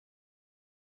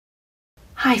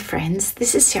Hi friends,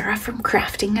 this is Sarah from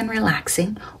Crafting and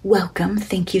Relaxing. Welcome,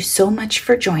 thank you so much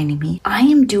for joining me. I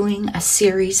am doing a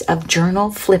series of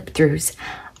journal flip-throughs.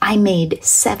 I made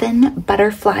 7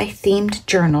 butterfly themed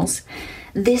journals.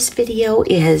 This video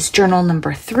is journal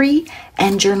number 3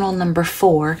 and journal number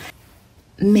 4.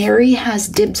 Mary has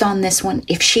dibs on this one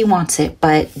if she wants it,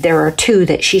 but there are 2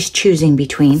 that she's choosing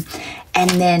between. And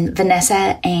then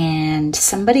Vanessa and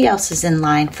somebody else is in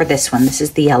line for this one. This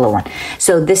is the yellow one.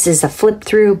 So this is a flip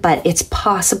through, but it's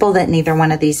possible that neither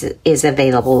one of these is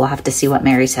available. We'll have to see what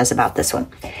Mary says about this one.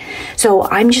 So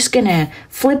I'm just going to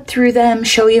flip through them,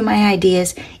 show you my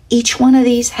ideas. Each one of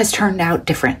these has turned out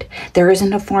different. There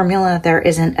isn't a formula. There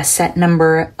isn't a set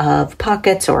number of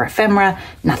pockets or ephemera,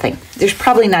 nothing. There's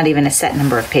probably not even a set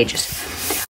number of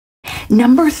pages.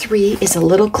 Number 3 is a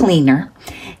little cleaner.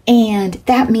 And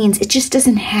that means it just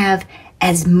doesn't have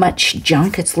as much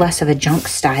junk. It's less of a junk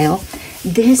style.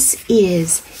 This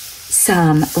is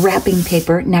some wrapping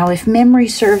paper. Now, if memory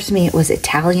serves me, it was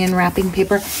Italian wrapping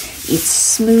paper. It's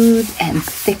smooth and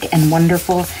thick and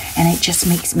wonderful, and it just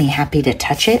makes me happy to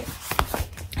touch it.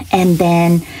 And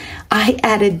then I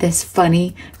added this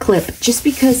funny clip just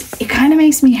because it kind of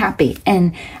makes me happy,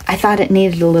 and I thought it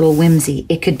needed a little whimsy.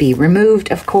 It could be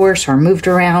removed, of course, or moved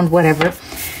around, whatever.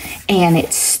 And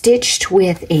it's stitched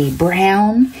with a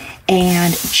brown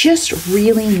and just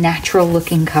really natural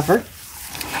looking cover.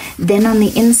 Then on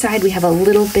the inside, we have a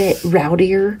little bit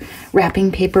rowdier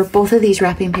wrapping paper. Both of these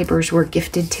wrapping papers were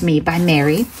gifted to me by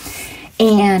Mary.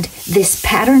 And this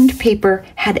patterned paper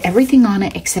had everything on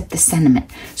it except the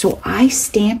sentiment. So I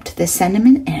stamped the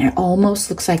sentiment and it almost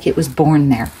looks like it was born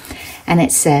there. And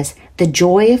it says, "The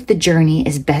joy of the journey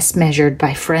is best measured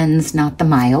by friends, not the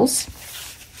miles."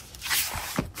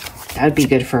 That would be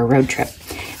good for a road trip.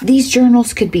 These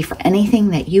journals could be for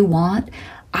anything that you want.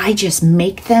 I just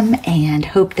make them and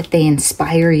hope that they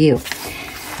inspire you.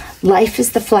 Life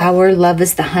is the flower, love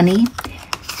is the honey.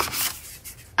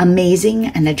 Amazing,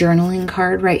 and a journaling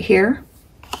card right here.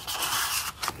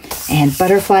 And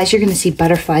butterflies, you're going to see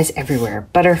butterflies everywhere.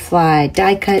 Butterfly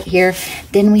die cut here.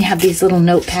 Then we have these little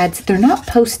notepads. They're not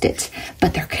Post-its,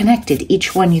 but they're connected.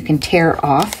 Each one you can tear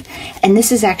off. And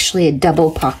this is actually a double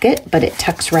pocket, but it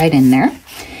tucks right in there.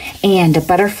 And a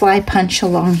butterfly punch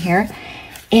along here.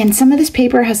 And some of this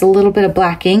paper has a little bit of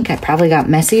black ink. I probably got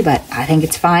messy, but I think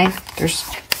it's fine. There's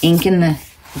ink in the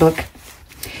book.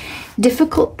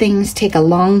 Difficult things take a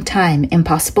long time,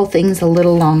 impossible things a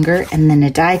little longer, and then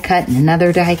a die cut and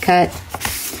another die cut,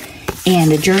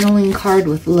 and a journaling card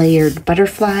with layered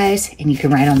butterflies, and you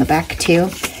can write on the back too.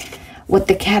 What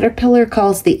the caterpillar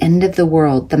calls the end of the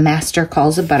world, the master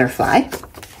calls a butterfly.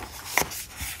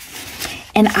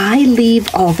 And I leave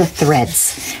all the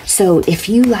threads. So if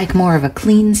you like more of a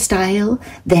clean style,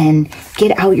 then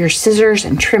get out your scissors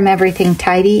and trim everything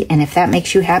tidy, and if that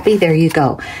makes you happy, there you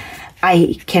go.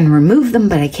 I can remove them,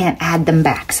 but I can't add them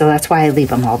back. So that's why I leave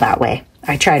them all that way.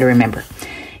 I try to remember.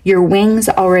 Your wings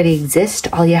already exist.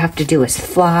 All you have to do is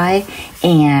fly,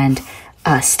 and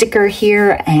a sticker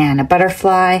here and a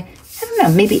butterfly. I don't know,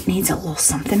 maybe it needs a little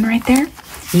something right there.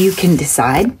 You can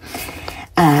decide.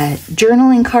 A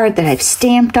journaling card that I've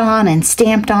stamped on, and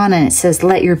it says,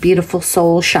 "Let your beautiful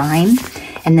soul shine."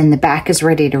 And then the back is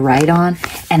ready to write on.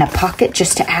 And a pocket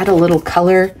just to add a little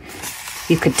color.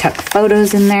 You could tuck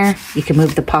photos in there. You can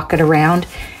move the pocket around.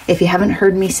 If you haven't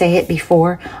heard me say it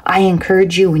before, I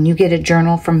encourage you, when you get a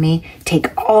journal from me, take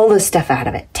all the stuff out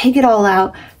of it. Take it all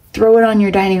out, throw it on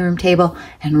your dining room table,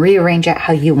 and rearrange it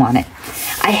how you want it.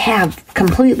 I have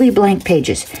completely blank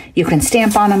pages. You can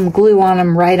stamp on them, glue on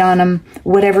them, write on them,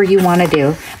 whatever you want to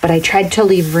do. But I tried to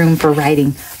leave room for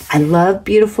writing. I love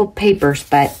beautiful papers,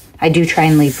 but I do try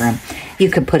and leave room. You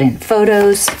could put in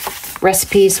photos,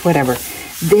 recipes, whatever.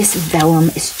 This vellum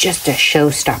is just a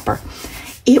showstopper.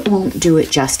 It won't do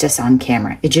it justice on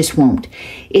camera. It just won't.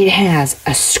 It has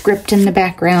a script in the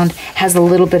background, has a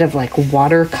little bit of like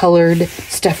watercolored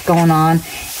stuff going on,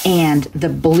 and the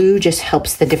blue just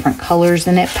helps the different colors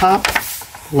in it pop.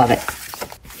 Love it.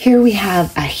 Here we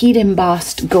have a heat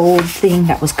embossed gold thing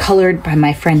that was colored by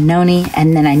my friend Noni,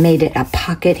 and then I made it a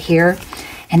pocket here.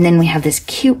 And then we have this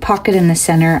cute pocket in the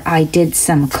center. I did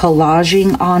some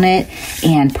collaging on it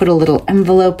and put a little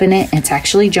envelope in it. It's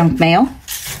actually junk mail.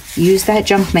 Use that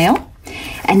junk mail.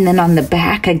 And then on the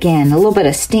back, again, a little bit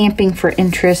of stamping for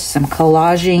interest, some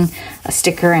collaging, a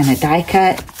sticker, and a die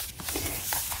cut.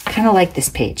 Kind of like this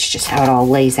page, just how it all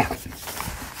lays out.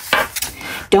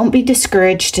 Don't be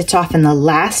discouraged. It's often the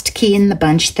last key in the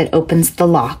bunch that opens the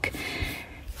lock.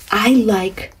 I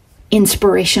like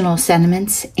inspirational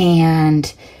sentiments,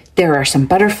 and there are some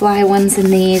butterfly ones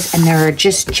in these, and there are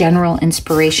just general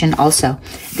inspiration also.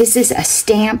 This is a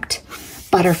stamped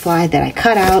butterfly that I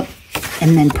cut out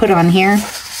and then put on here.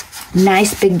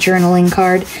 Nice big journaling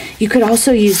card. You could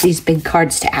also use these big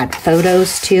cards to add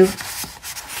photos to,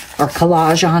 or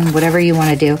collage on, whatever you want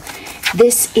to do.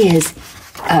 This is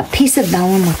a piece of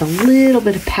vellum with a little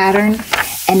bit of pattern,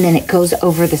 and then it goes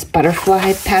over this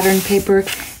butterfly pattern paper.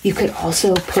 You could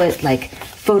also put like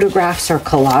photographs or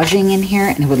collaging in here,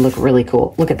 and it would look really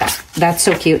cool. Look at that. That's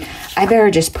so cute. I better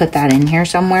just put that in here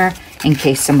somewhere in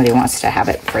case somebody wants to have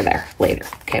it for there later.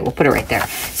 Okay, we'll put it right there.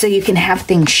 So you can have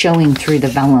things showing through the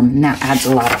vellum, and that adds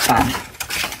a lot of fun.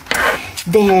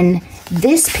 Then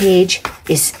this page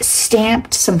is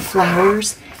stamped some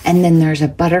flowers, and then there's a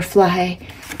butterfly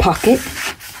pocket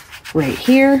right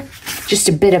here. Just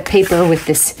a bit of paper with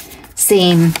this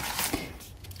same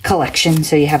collection,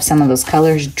 so you have some of those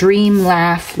colors. Dream,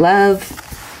 laugh, love.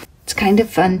 It's kind of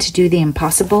fun to do the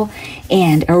impossible,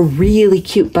 and a really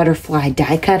cute butterfly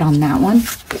die cut on that one,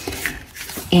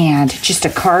 and just a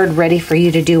card ready for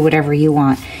you to do whatever you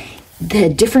want. The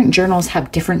different journals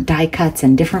have different die cuts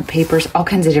and different papers, all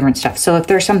kinds of different stuff. So if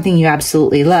there's something you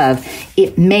absolutely love,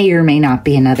 it may or may not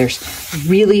be in others.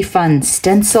 Really fun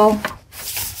stencil,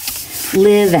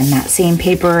 live, and that same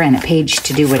paper and a page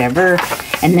to do whatever.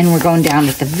 And then we're going down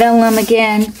with the vellum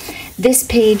again. This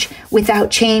page,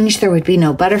 without change, there would be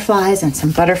no butterflies, and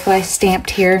some butterflies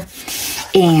stamped here.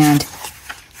 And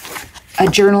a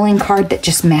journaling card that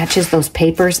just matches those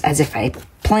papers as if I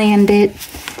planned it.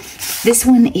 This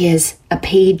one is a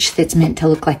page that's meant to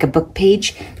look like a book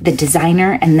page, the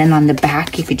designer, and then on the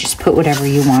back you could just put whatever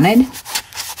you wanted.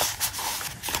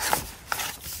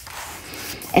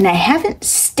 And I haven't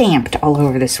stamped all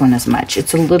over this one as much.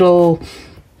 It's a little,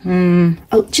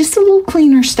 just a little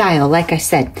cleaner style, like I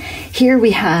said. Here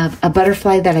we have a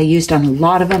butterfly that I used on a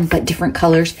lot of them, but different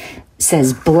colors. It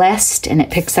says blessed, and it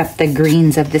picks up the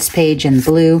greens of this page and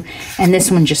blue. And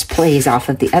this one just plays off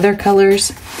of the other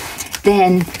colors.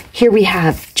 Then here we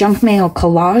have junk mail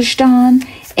collaged on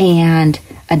and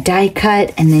a die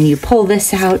cut, and then you pull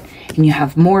this out and you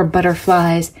have more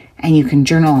butterflies, and you can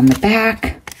journal on the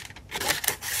back.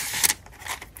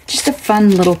 Just a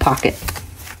fun little pocket.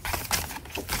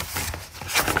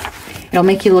 It'll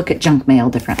make you look at junk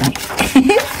mail differently.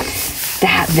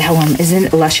 That vellum, isn't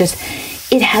it luscious?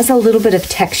 It has a little bit of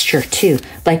texture too,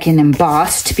 like an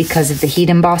embossed because of the heat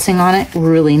embossing on it.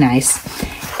 Really nice.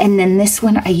 And then this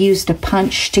one, I used a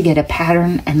punch to get a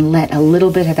pattern and let a little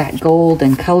bit of that gold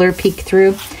and color peek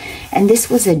through. And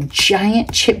this was a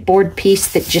giant chipboard piece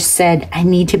that just said, I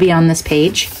need to be on this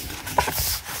page.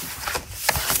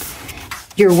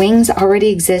 Your wings already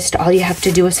exist. All you have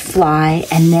to do is fly,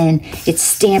 and then it's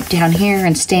stamped down here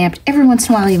and stamped. Every once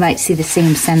in a while you might see the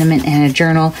same sentiment in a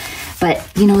journal, but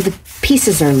you know, the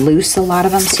pieces are loose, a lot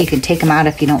of them, so you can take them out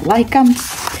if you don't like them.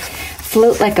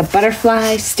 Float like a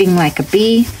butterfly, sting like a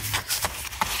bee.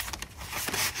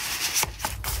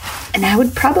 And I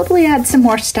would probably add some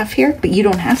more stuff here, but you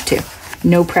don't have to.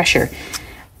 No pressure.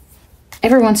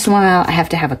 Every once in a while, I have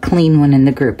to have a clean one in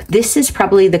the group. This is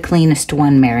probably the cleanest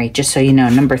one, Mary, just so you know,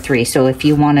 number 3. So if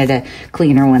you wanted a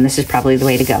cleaner one, this is probably the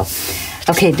way to go.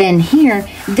 Okay, then here,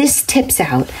 this tips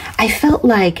out. I felt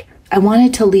like I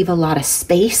wanted to leave a lot of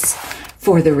space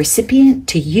for the recipient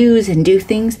to use and do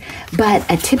things, but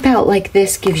a tip out like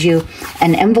this gives you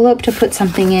an envelope to put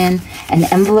something in, an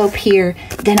envelope here,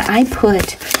 then I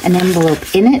put an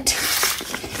envelope in it,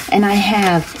 and I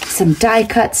have some die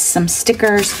cuts, some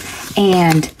stickers,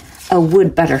 and a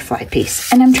wood butterfly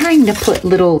piece. And I'm trying to put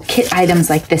little kit items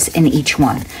like this in each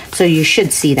one, so you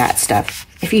should see that stuff.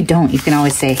 If you don't, you can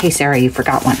always say, hey Sarah, you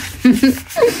forgot one.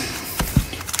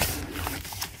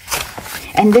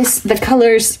 And the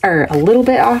colors are a little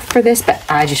bit off for this, but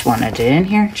I just wanted it in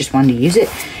here. Just wanted to use it.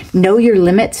 Know your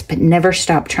limits, but never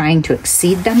stop trying to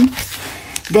exceed them.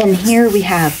 Then here we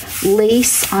have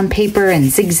lace on paper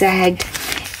and zigzagged,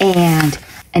 and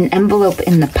an envelope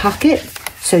in the pocket,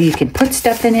 so you can put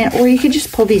stuff in it, or you could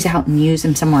just pull these out and use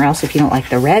them somewhere else if you don't like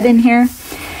the red in here.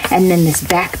 And then this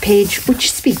back page would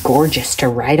just be gorgeous to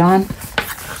write on.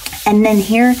 And then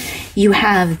here you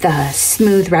have the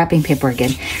smooth wrapping paper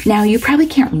again. Now you probably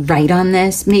can't write on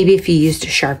this, maybe if you used a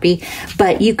Sharpie,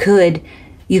 but you could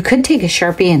take a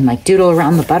Sharpie and like doodle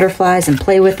around the butterflies and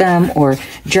play with them, or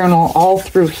journal all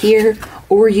through here,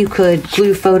 or you could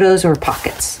glue photos or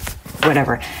pockets,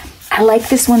 whatever. I like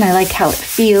this one. I like how it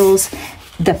feels.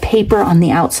 The paper on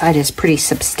the outside is pretty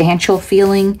substantial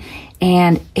feeling,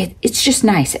 and it's just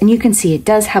nice. And you can see it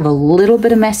does have a little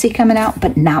bit of messy coming out,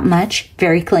 but not much.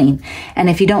 Very clean. And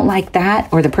if you don't like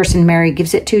that, or the person Mary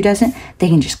gives it to doesn't, they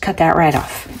can just cut that right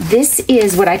off. This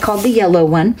is what I call the yellow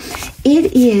one.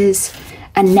 It is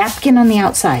a napkin on the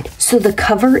outside, so the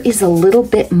cover is a little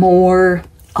bit more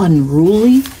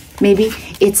unruly, maybe.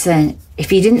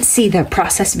 If you didn't see the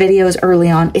process videos early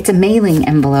on, it's a mailing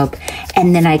envelope,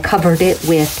 and then I covered it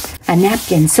with a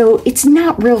napkin, so it's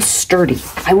not real sturdy.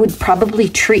 I would probably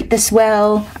treat this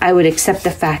well. I would accept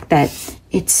the fact that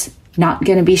it's not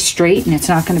going to be straight and it's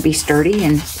not going to be sturdy,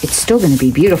 and it's still going to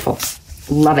be beautiful.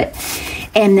 Love it.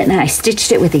 And then I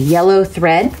stitched it with a yellow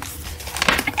thread,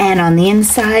 and on the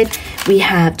inside we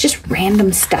have just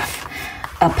random stuff.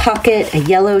 A pocket, a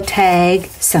yellow tag,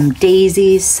 some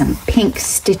daisies, some pink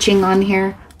stitching on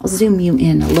here. I'll zoom you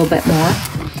in a little bit more.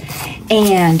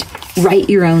 And write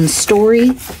your own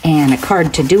story, and a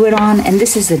card to do it on. And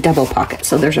this is a double pocket.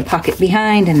 So there's a pocket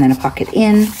behind and then a pocket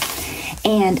in.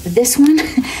 And this one,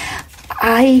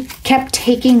 I kept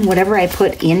taking whatever I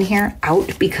put in here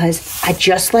out because I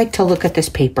just like to look at this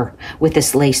paper with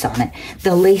this lace on it.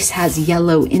 The lace has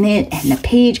yellow in it, and the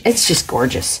page, it's just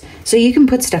gorgeous. So you can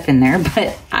put stuff in there,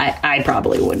 but I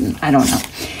probably wouldn't. I don't know.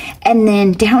 And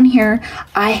then down here,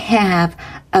 I have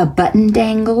a button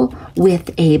dangle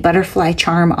with a butterfly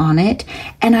charm on it,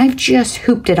 and I've just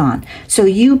hooped it on. So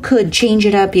you could change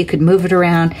it up, you could move it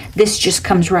around. This just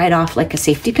comes right off like a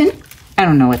safety pin. I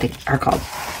don't know what they are called.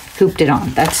 Hooped it on.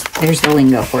 There's the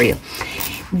lingo for you.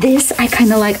 This I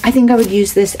kind of like. I think I would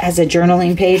use this as a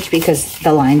journaling page because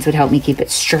the lines would help me keep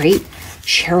it straight.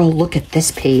 Cheryl, look at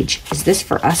this page. Is this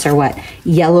for us or what?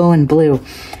 Yellow and blue.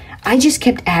 I just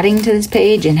kept adding to this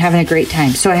page and having a great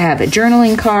time. So I have a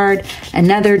journaling card,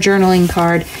 another journaling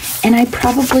card, and I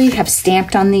probably have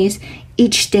stamped on these.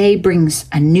 Each day brings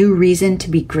a new reason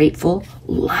to be grateful.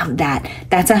 Love that.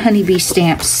 That's a honeybee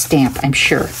stamp, I'm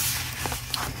sure.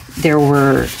 There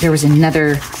was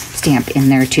another stamp in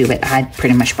there too, but I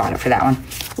pretty much bought it for that one.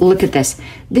 Look at this.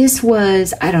 This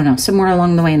was, I don't know, somewhere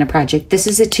along the way in a project. This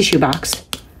is a tissue box,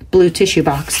 blue tissue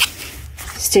box,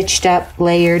 stitched up,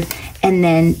 layered, and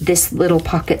then this little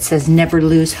pocket says never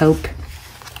lose hope.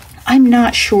 I'm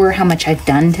not sure how much I've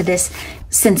done to this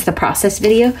since the process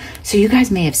video, so you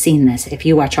guys may have seen this. If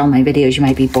you watch all my videos, you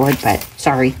might be bored, but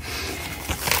sorry.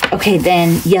 Okay,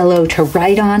 then yellow to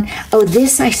write on. Oh,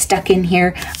 this I stuck in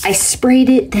here. I sprayed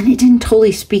it, then it didn't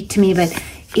totally speak to me, but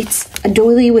it's a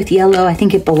doily with yellow. I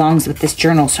think it belongs with this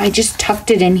journal. So I just tucked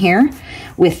it in here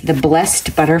with the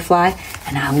blessed butterfly,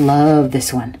 and I love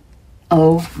this one.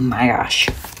 Oh my gosh.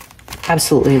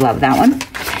 Absolutely love that one.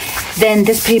 Then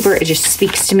this paper, it just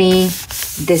speaks to me.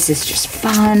 This is just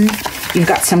fun. You've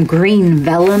got some green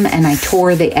vellum, and I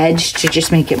tore the edge to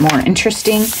just make it more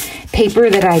interesting. Paper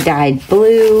that I dyed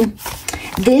blue.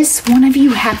 This, one of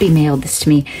you happy mailed this to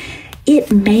me.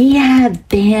 It may have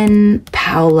been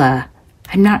Paula.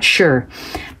 I'm not sure.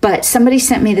 But somebody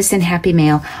sent me this in Happy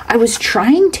Mail. I was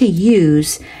trying to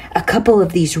use a couple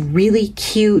of these really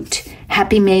cute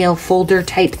Happy Mail folder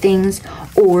type things,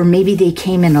 or maybe they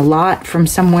came in a lot from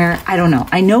somewhere. I don't know.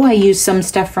 I know I used some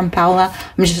stuff from Paula.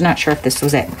 I'm just not sure if this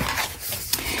was it.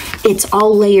 It's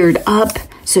all layered up.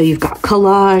 So you've got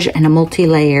collage and a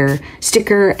multi-layer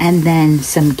sticker, and then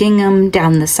some gingham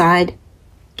down the side.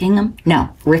 Gingham? No,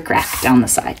 rickrack down the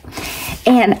side.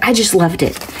 And I just loved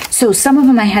it. So some of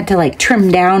them I had to like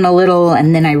trim down a little,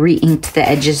 and then I re-inked the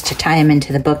edges to tie them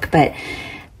into the book. But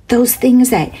those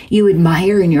things that you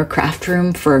admire in your craft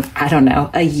room for, I don't know,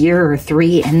 a year or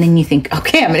 3, and then you think,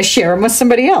 okay, I'm going to share them with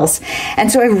somebody else.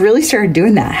 And so I really started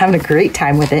doing that, having a great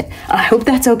time with it. I hope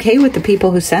that's okay with the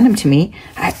people who send them to me.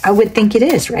 I would think it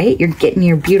is, right? You're getting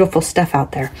your beautiful stuff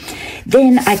out there.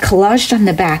 Then I collaged on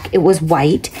the back. It was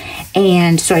white,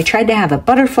 and so I tried to have a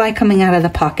butterfly coming out of the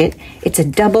pocket. It's a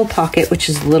double pocket, which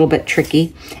is a little bit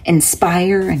tricky.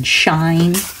 Inspire and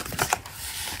shine.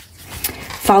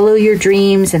 Follow your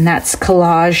dreams, and that's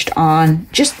collaged on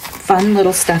just fun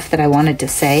little stuff that I wanted to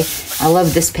say. I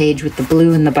love this page with the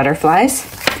blue and the butterflies.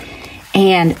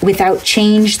 And without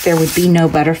change, there would be no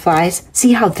butterflies.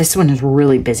 See how this one is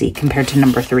really busy compared to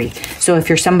number 3. So if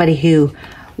you're somebody who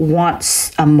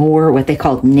wants a more what they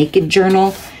call naked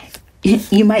journal,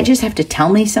 you might just have to tell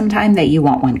me sometime that you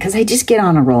want one, because I just get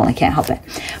on a roll and I can't help it.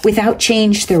 Without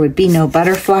change, there would be no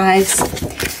butterflies.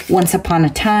 Once upon a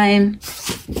time.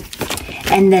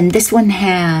 And then this one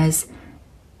has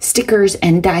stickers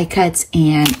and die cuts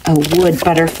and a wood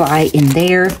butterfly in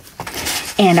there.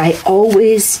 And I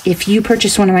always, if you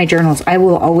purchase one of my journals, I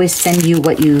will always send you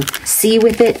what you see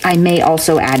with it. I may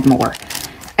also add more.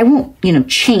 I won't,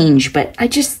 change, but I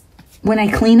just, when I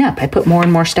clean up, I put more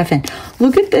and more stuff in.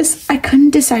 Look at this. I couldn't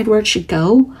decide where it should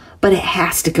go, but it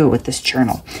has to go with this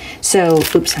journal. So,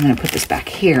 oops, I'm going to put this back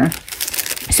here.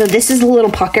 So this is a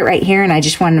little pocket right here, and I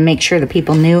just wanted to make sure that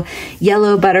people knew.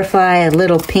 Yellow butterfly, a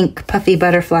little pink puffy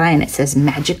butterfly, and it says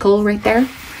magical right there.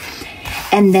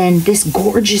 And then this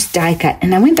gorgeous die cut,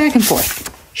 and I went back and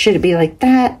forth. Should it be like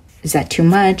that? Is that too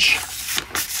much?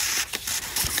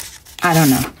 I don't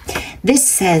know. This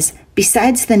says,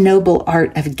 besides the noble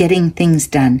art of getting things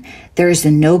done, there is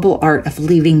the noble art of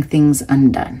leaving things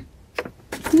undone.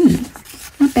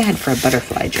 Not bad for a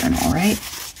butterfly journal, right?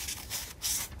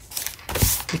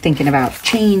 You're thinking about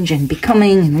change and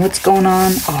becoming and what's going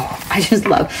on. Oh, I just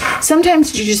love.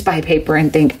 Sometimes you just buy paper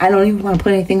and think, I don't even want to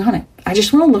put anything on it. I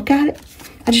just want to look at it.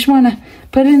 I just want to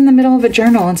put it in the middle of a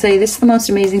journal and say, this is the most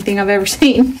amazing thing I've ever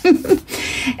seen.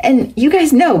 And you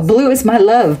guys know blue is my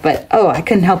love, but oh, I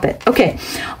couldn't help it. Okay.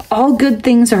 All good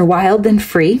things are wild and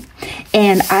free.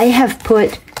 And I have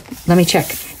put, let me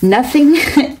check, nothing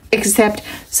except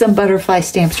some butterfly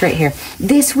stamps right here.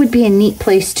 This would be a neat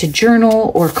place to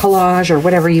journal or collage or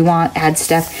whatever you want, add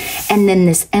stuff. And then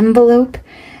this envelope,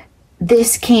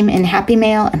 this came in Happy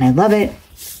Mail and I love it.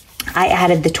 I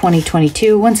added the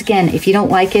 2022. Once again, if you don't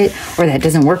like it or that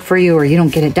doesn't work for you or you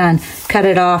don't get it done, cut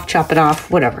it off, chop it off,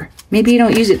 whatever. Maybe you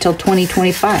don't use it till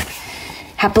 2025.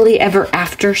 Happily Ever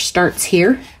After starts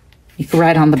here. You can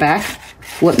write on the back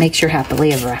what makes your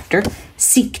happily ever after.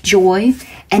 Seek joy.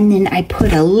 And then I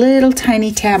put a little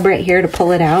tiny tab right here to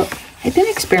pull it out. I've been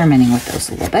experimenting with those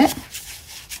a little bit.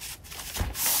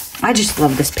 I just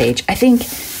love this page. I think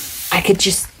I could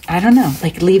just, I don't know,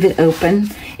 like leave it open.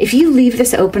 If you leave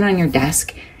this open on your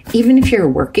desk, even if you're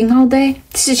working all day,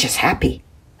 this is just happy.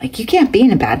 Like you can't be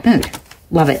in a bad mood.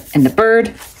 Love it. And the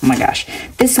bird, oh my gosh.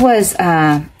 This was,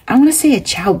 I want to say a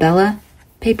Ciao Bella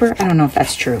paper. I don't know if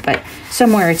that's true, but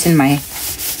somewhere it's in my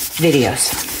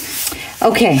videos.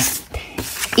 Okay.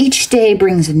 Each day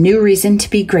brings a new reason to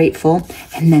be grateful.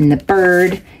 And then the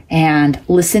bird and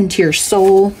listen to your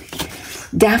soul.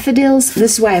 Daffodils,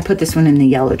 this is why I put this one in the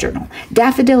yellow journal.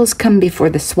 Daffodils come before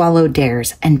the swallow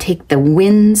dares and take the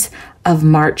winds of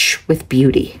March with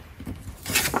beauty.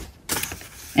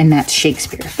 And that's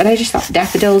Shakespeare. But I just thought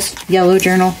daffodils, yellow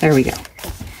journal, there we go.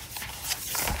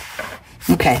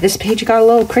 Okay, this page got a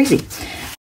little crazy.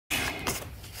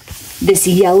 This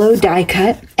yellow die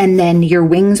cut, and then your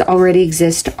wings already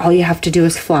exist. All you have to do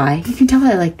is fly. You can tell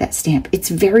I like that stamp. It's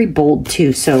very bold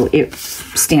too, so it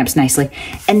stamps nicely.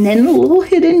 And then a little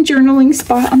hidden journaling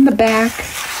spot on the back.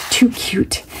 Too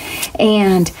cute.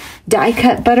 And die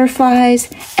cut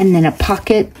butterflies, and then a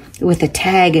pocket with a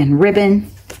tag and ribbon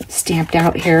stamped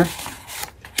out here.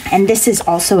 And this is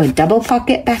also a double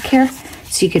pocket back here,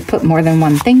 so you could put more than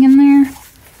one thing in there.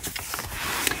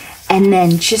 And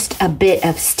then just a bit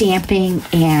of stamping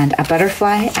and a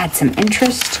butterfly, add some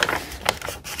interest.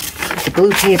 The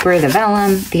blue paper, the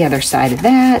vellum, the other side of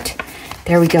that.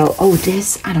 There we go. Oh,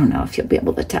 this, I don't know if you'll be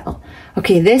able to tell.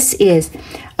 Okay, this is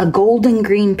a golden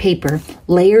green paper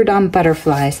layered on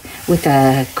butterflies with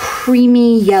a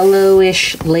creamy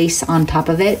yellowish lace on top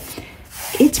of it.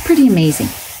 It's pretty amazing,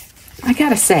 I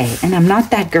gotta say, and I'm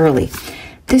not that girly.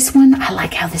 This one, I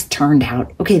like how this turned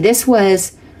out. Okay, this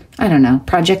was, I don't know,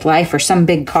 Project Life or some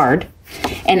big card.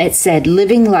 And it said,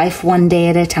 living life one day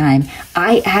at a time.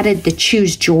 I added the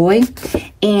choose joy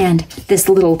and this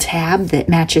little tab that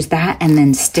matches that and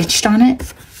then stitched on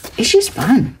it. It's just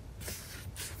fun.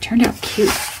 Turned out cute.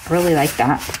 I really like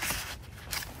that.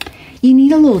 You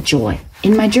need a little joy.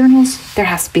 In my journals, there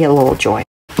has to be a little joy.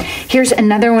 Here's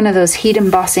another one of those heat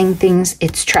embossing things.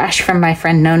 It's trash from my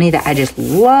friend Noni that I just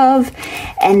love.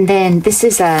 And then this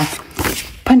is a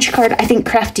punch card. I think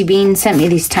Crafty Bean sent me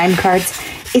these time cards.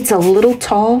 It's a little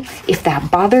tall. If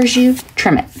that bothers you,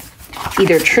 trim it.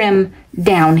 Either trim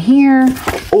down here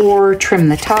or trim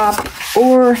the top,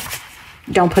 or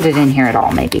don't put it in here at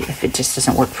all, maybe, if it just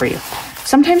doesn't work for you.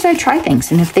 Sometimes I try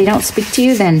things, and if they don't speak to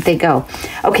you, then they go.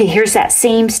 Okay, here's that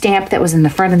same stamp that was in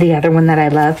the front of the other one that I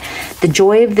love. The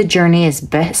joy of the journey is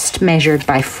best measured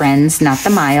by friends, not the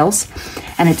miles.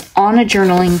 And it's on a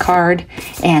journaling card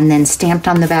and then stamped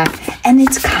on the back. And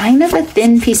it's kind of a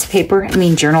thin piece of paper. I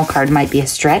mean, journal card might be a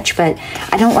stretch, but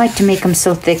I don't like to make them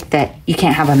so thick that you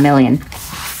can't have a million.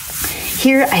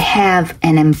 Here I have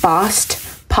an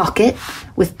embossed pocket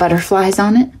with butterflies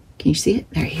on it. Can you see it?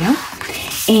 There you go.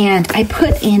 And I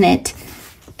put in it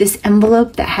this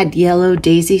envelope that had yellow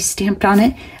daisy stamped on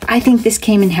it. I think this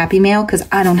came in Happy Mail because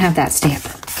I don't have that stamp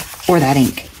or that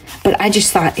ink. But I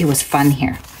just thought it was fun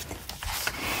here.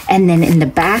 And then in the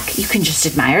back, you can just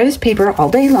admire this paper all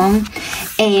day long.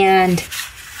 And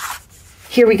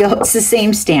here we go. It's the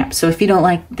same stamp. So if you don't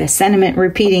like the sentiment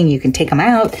repeating, you can take them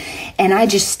out. And I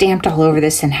just stamped all over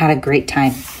this and had a great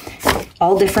time.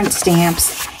 All different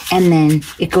stamps. And then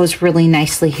it goes really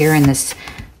nicely here in this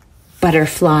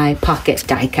butterfly pocket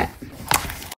die cut.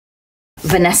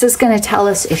 Vanessa's going to tell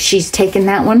us if she's taken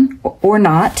that one or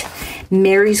not.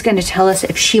 Mary's going to tell us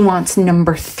if she wants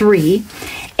number 3,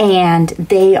 and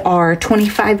they are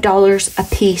 $25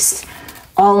 a piece,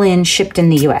 all in, shipped in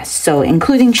the US. So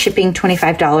including shipping,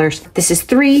 $25. This is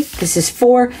 3, this is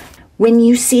 4. When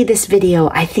you see this video,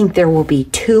 I think there will be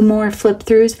 2 more flip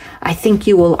throughs. I think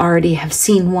you will already have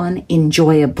seen one in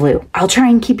Joya Blue. I'll try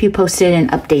and keep you posted in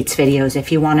updates videos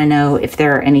if you want to know if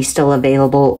there are any still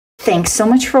available. Thanks so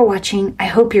much for watching. I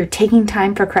hope you're taking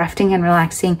time for crafting and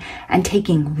relaxing and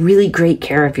taking really great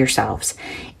care of yourselves.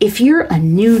 If you're a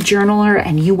new journaler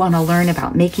and you want to learn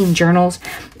about making journals,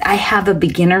 I have a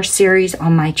beginner series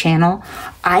on my channel.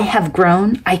 I have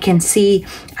grown. I can see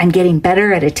I'm getting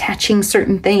better at attaching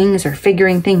certain things or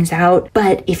figuring things out.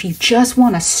 But if you just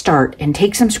want to start and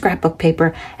take some scrapbook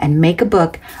paper and make a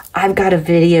book, I've got a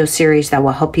video series that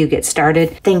will help you get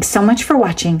started. Thanks so much for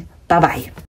watching.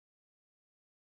 Bye-bye.